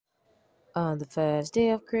On the first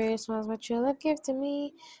day of Christmas, what your love give to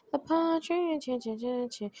me, a partridge.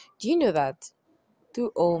 Do you know that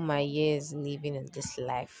through all my years living in this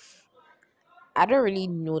life, I don't really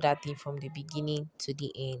know that thing from the beginning to the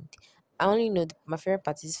end. I only know my favorite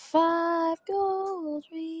part is five gold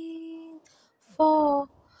rings, four.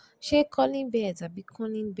 She calling birds, I be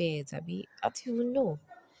calling birds, I don't even know.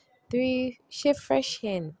 Three, she fresh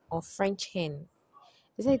hen or French hen.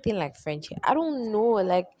 Is there anything like French? I don't know.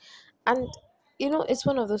 And it's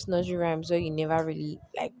one of those nursery rhymes where you never really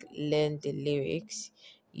like learn the lyrics.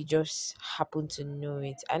 You just happen to know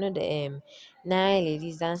it. I know the nine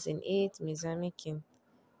ladies dancing, eight maids are making,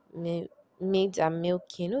 maids are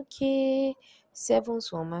milking. Okay, seven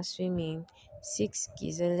swam are swimming, six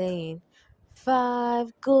geese are laying,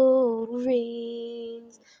 five gold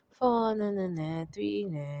rings. Four na na na, three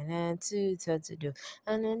na na, two to do,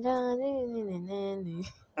 and then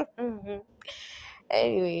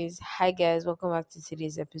anyways, hi guys, welcome back to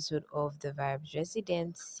today's episode of The Vibes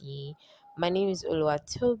Residency. My name is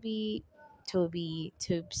Tobes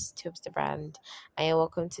the brand, and you're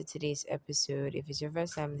welcome to today's episode. If it's your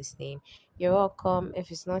first time listening, you're welcome.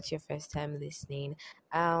 If it's not your first time listening,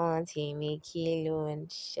 I want to make Kilo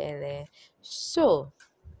and Shelle. So,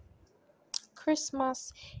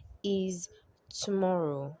 Christmas is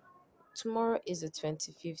tomorrow. Tomorrow is the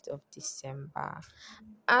 25th of December.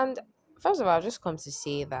 And first of all, I've just come to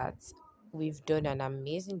say that we've done an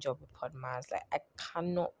amazing job with Podmas. Like, I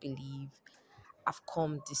cannot believe I've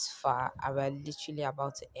come this far. And we're literally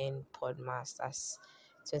about to end Podmas. That's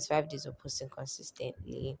 25 days of posting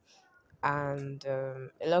consistently. And a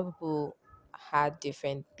lot of people had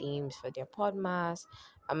different themes for their Podmas.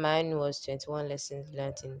 And mine was 21 lessons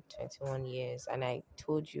learned in 21 years. And I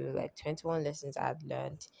told you, like, 21 lessons I'd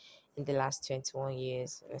learned in the last 21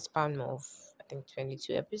 years in a span of I think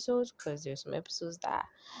 22 episodes, because there's some episodes that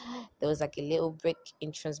there was like a little break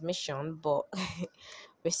in transmission, but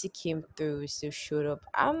we still came through, we still showed up.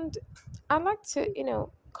 And I like to,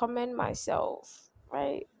 commend myself,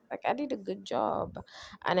 right? Like, I did a good job,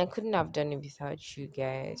 and I couldn't have done it without you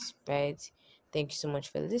guys, right? Thank you so much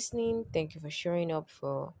for listening. Thank you for showing up,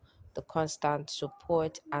 for the constant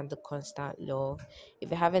support and the constant love. If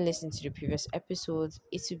you haven't listened to the previous episodes,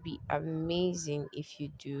 it would be amazing if you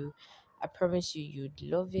do. I promise you, you'd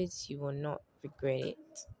love it. You will not regret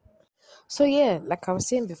it. So, yeah, like I was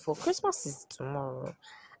saying before, Christmas is tomorrow.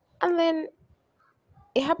 And then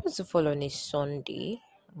it happens to fall on a Sunday,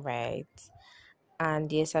 right?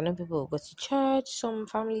 And yes, I know people will go to church. Some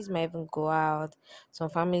families might even go out.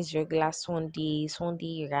 Some families regular Sunday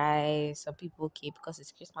rice. Some people okay because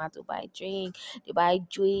it's Christmas to buy drink, they buy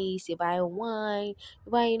juice, they buy wine,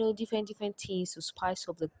 they buy different things to spice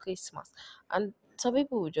up the Christmas. And some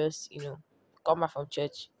people will just come back from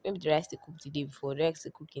church. Maybe the rice they cooked the day before, the rice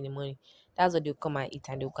they cook in the morning. That's what they'll come and eat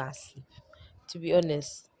and they'll go and sleep. To be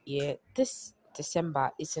honest, yeah, this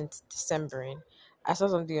December isn't Decembering. I saw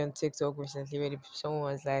something on TikTok recently where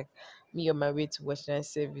someone was like, "Me on my way to Western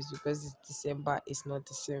service because it's December, it's not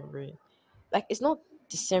Decembering. Like, it's not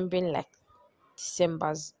Decembering like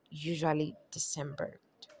December's usually December."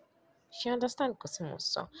 She understand Cosimo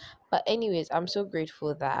song. But anyways, I'm so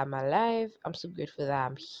grateful that I'm alive. I'm so grateful that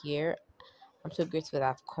I'm here. I'm so grateful that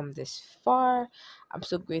I've come this far. I'm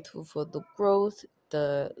so grateful for the growth,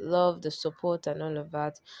 the love, the support, and all of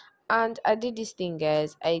that. And I did this thing,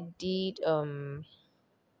 guys. I did a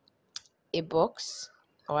box,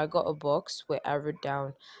 or I got a box where I wrote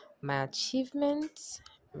down my achievements.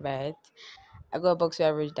 Right, I got a box where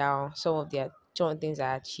I wrote down some of the things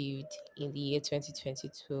I achieved in the year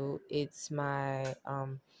 2022. It's my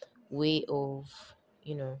way of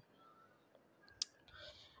you know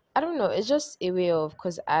I don't know. It's just a way of,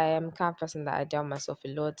 because I am the kind of person that I doubt myself a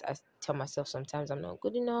lot. I tell myself sometimes I'm not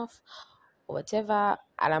good enough or whatever,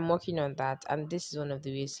 and I'm working on that. And this is one of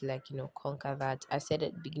the ways to conquer that. I said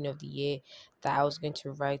at the beginning of the year that I was going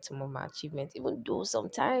to write some of my achievements, even though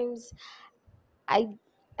sometimes I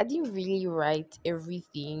I didn't really write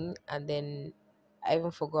everything, and then I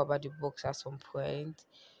even forgot about the books at some point.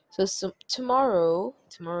 So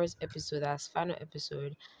tomorrow's episode, as final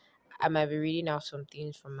episode, I might be reading out some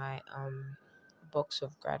things from my box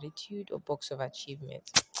of gratitude or box of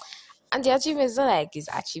achievements. And the achievement is not like it's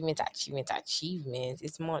achievement.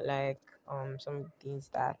 It's more like some things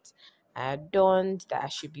that I had done that I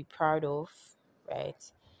should be proud of, right?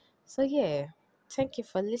 So yeah. Thank you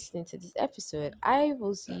for listening to this episode. I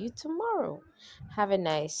will see you tomorrow. Have a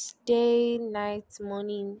nice day, night,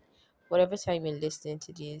 morning, whatever time you're listening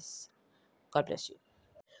to this. God bless you.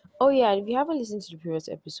 Oh yeah, and if you haven't listened to the previous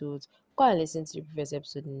episodes, go and listen to the previous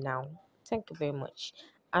episode now. Thank you very much.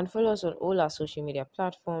 And follow us on all our social media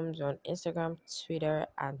platforms on Instagram, Twitter,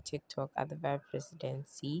 and TikTok at the Vibe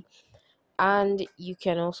Presidency. And you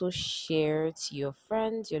can also share to your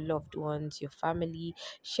friends, your loved ones, your family.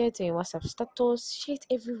 Share it on your WhatsApp status. Share it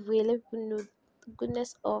everywhere. Let people know the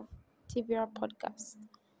goodness of TVR podcast.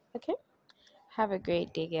 Okay. Have a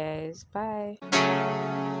great day, guys. Bye.